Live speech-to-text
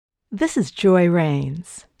This is Joy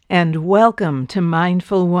Rains, and welcome to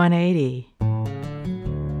Mindful 180.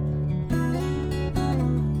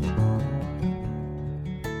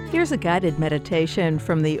 Here's a guided meditation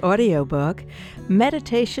from the audiobook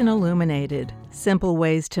Meditation Illuminated: Simple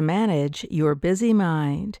Ways to Manage Your Busy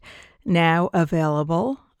Mind, now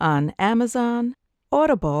available on Amazon,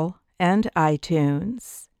 Audible, and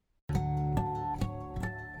iTunes.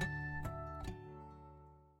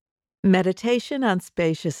 Meditation on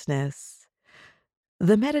Spaciousness.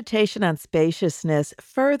 The meditation on spaciousness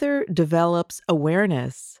further develops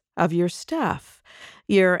awareness of your stuff.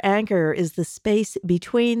 Your anchor is the space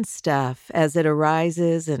between stuff as it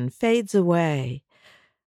arises and fades away.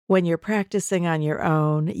 When you're practicing on your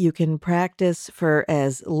own, you can practice for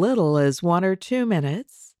as little as 1 or 2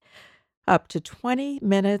 minutes, up to 20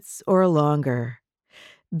 minutes or longer.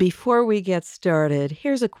 Before we get started,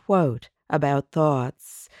 here's a quote about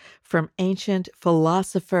thoughts from ancient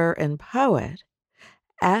philosopher and poet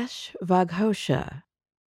Ashvaghosha.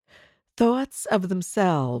 Thoughts of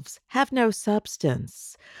themselves have no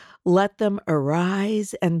substance. Let them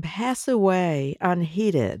arise and pass away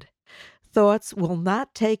unheeded. Thoughts will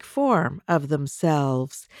not take form of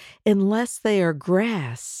themselves unless they are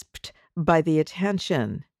grasped by the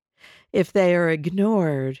attention. If they are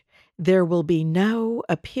ignored, there will be no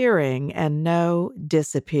appearing and no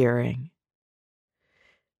disappearing.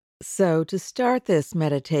 So, to start this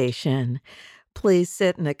meditation, please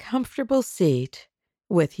sit in a comfortable seat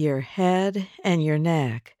with your head and your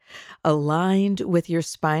neck aligned with your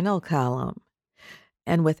spinal column.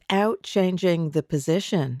 And without changing the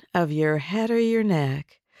position of your head or your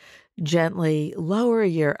neck, gently lower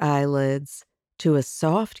your eyelids to a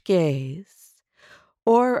soft gaze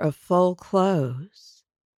or a full close.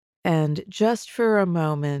 And just for a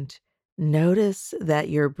moment, notice that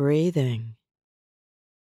you're breathing.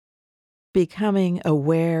 Becoming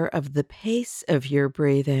aware of the pace of your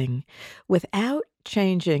breathing without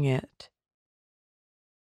changing it.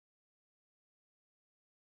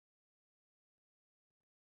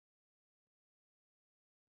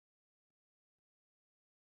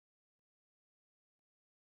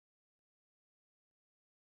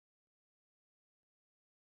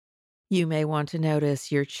 You may want to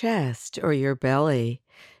notice your chest or your belly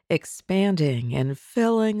expanding and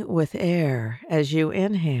filling with air as you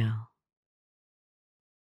inhale,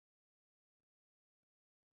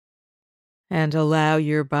 and allow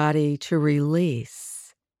your body to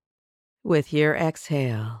release with your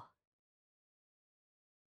exhale.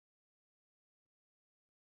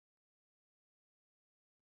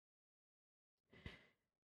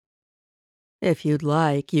 If you'd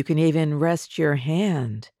like, you can even rest your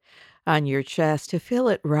hand on your chest to feel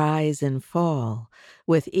it rise and fall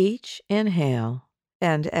with each inhale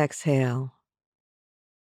and exhale.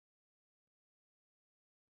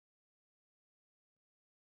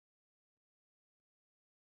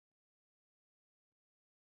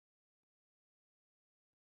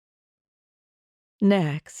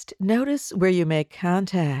 Next, notice where you make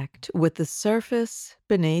contact with the surface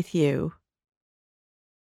beneath you.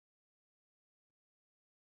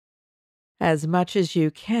 As much as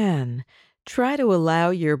you can, try to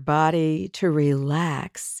allow your body to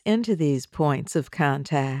relax into these points of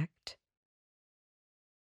contact,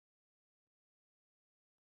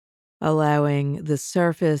 allowing the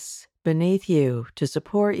surface beneath you to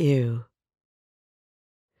support you,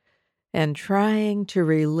 and trying to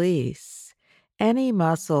release any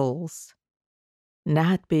muscles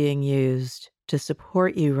not being used to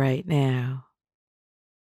support you right now.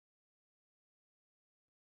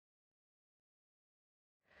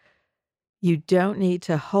 You don't need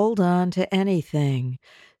to hold on to anything.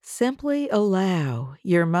 Simply allow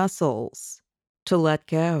your muscles to let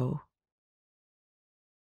go.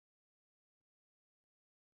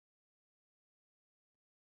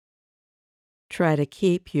 Try to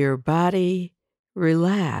keep your body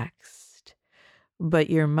relaxed,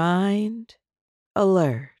 but your mind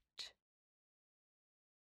alert.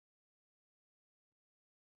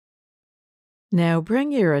 Now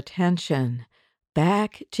bring your attention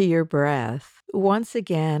back to your breath once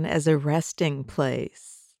again as a resting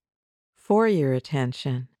place for your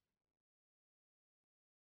attention.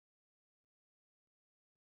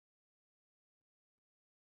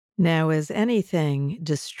 Now, as anything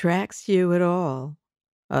distracts you at all,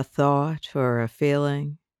 a thought or a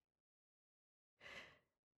feeling,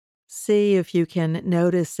 see if you can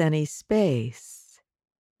notice any space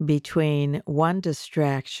between one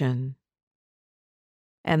distraction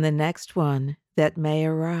and the next one that may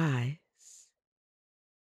arise.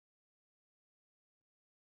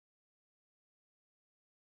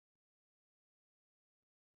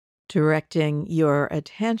 directing your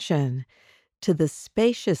attention to the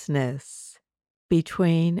spaciousness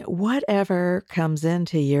between whatever comes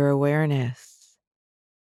into your awareness.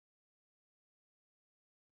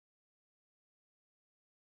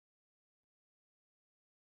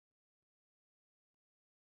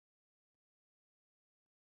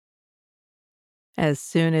 As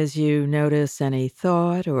soon as you notice any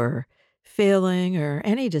thought or feeling or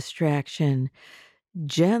any distraction,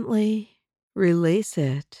 gently release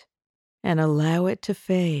it and allow it to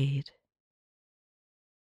fade.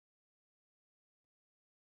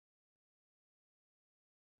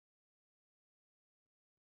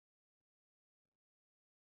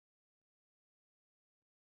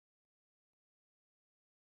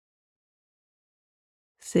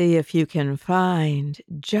 See if you can find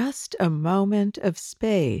just a moment of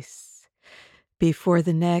space before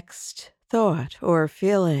the next thought or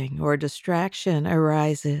feeling or distraction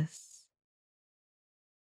arises.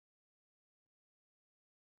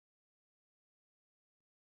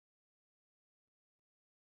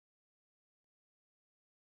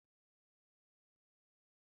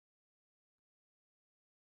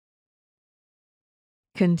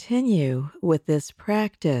 Continue with this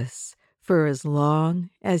practice for as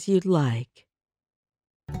long as you'd like.